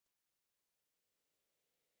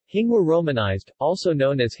Hinghwa Romanized, also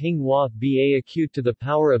known as Hinghwa Ba acute to the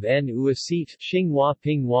power of n ua seat, Xinghua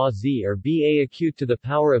Pinghua Z or Ba acute to the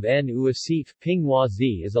power of n ua seat, Pinghua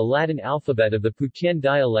Z is a Latin alphabet of the Putian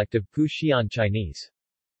dialect of Puxian Chinese.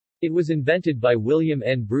 It was invented by William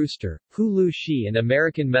N. Brewster, Pu Lu Shi, an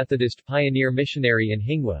American Methodist pioneer missionary in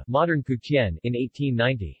Hinghwa, modern Putian, in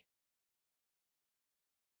 1890.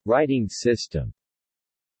 Writing system.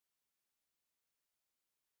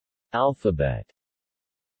 Alphabet.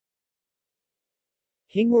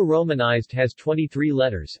 Hinghwa Romanized has 23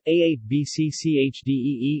 letters, A8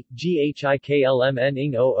 BCCHDEE, GHIKLMN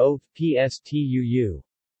ING OO, PSTUU.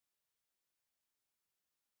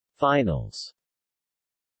 Finals.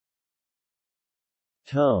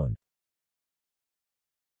 Tone.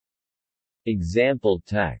 Example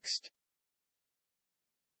text.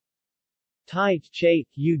 Tai, Che,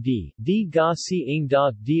 Ud, D Ga Si Ing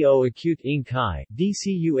Da, Do Acute Ing Kai,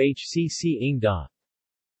 DCUHCC Ing Da.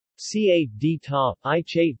 Ca D Ta, I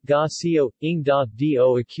Che, Ga Sio, Ing Da,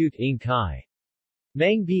 Do Acute Ing Kai.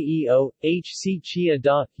 Mang Beo, Hc Chia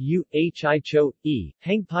Da, U, Hi Cho, E,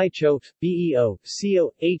 Hang Pai Cho, Beo,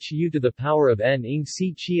 Co, Hu to the power of n Ing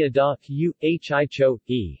Si Chia Da, U, Hi Cho,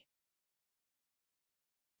 E.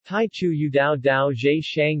 Tai Chu Yu Dao Dao Zhe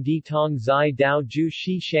Shang Di Tong Zai Dao Ju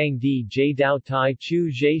Shi Shang Di J Dao Tai Chu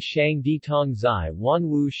Zhe Shang Di Tong Zai Wan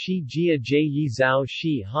Wu Shi Jia J Yi Zhao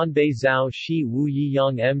Shi Hanbei Zhao Shi Wu Yi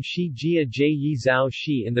Yang M Shi Jia J Yi Zhao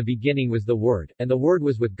Shi. In the beginning was the Word, and the Word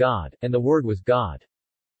was with God, and the Word was God.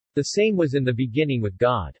 The same was in the beginning with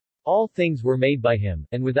God. All things were made by him,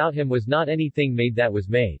 and without him was not anything made that was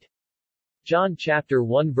made. John chapter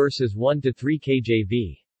 1 verses 1-3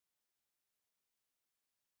 KJV.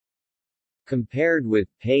 Compared with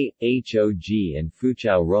Pei, Hog and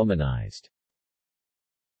Fuchao Romanized.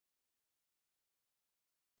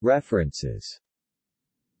 References.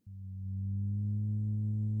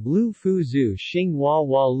 Lu Fuzu Xinghua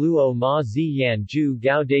Hua Luo Ma Zi Yan Ju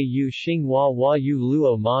Gao De Yu Xinghua Hua Yu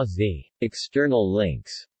Luo Ma Zi. External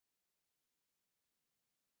links.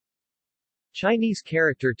 Chinese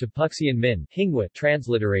character to Puxian Min, Hinghwa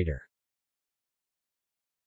transliterator.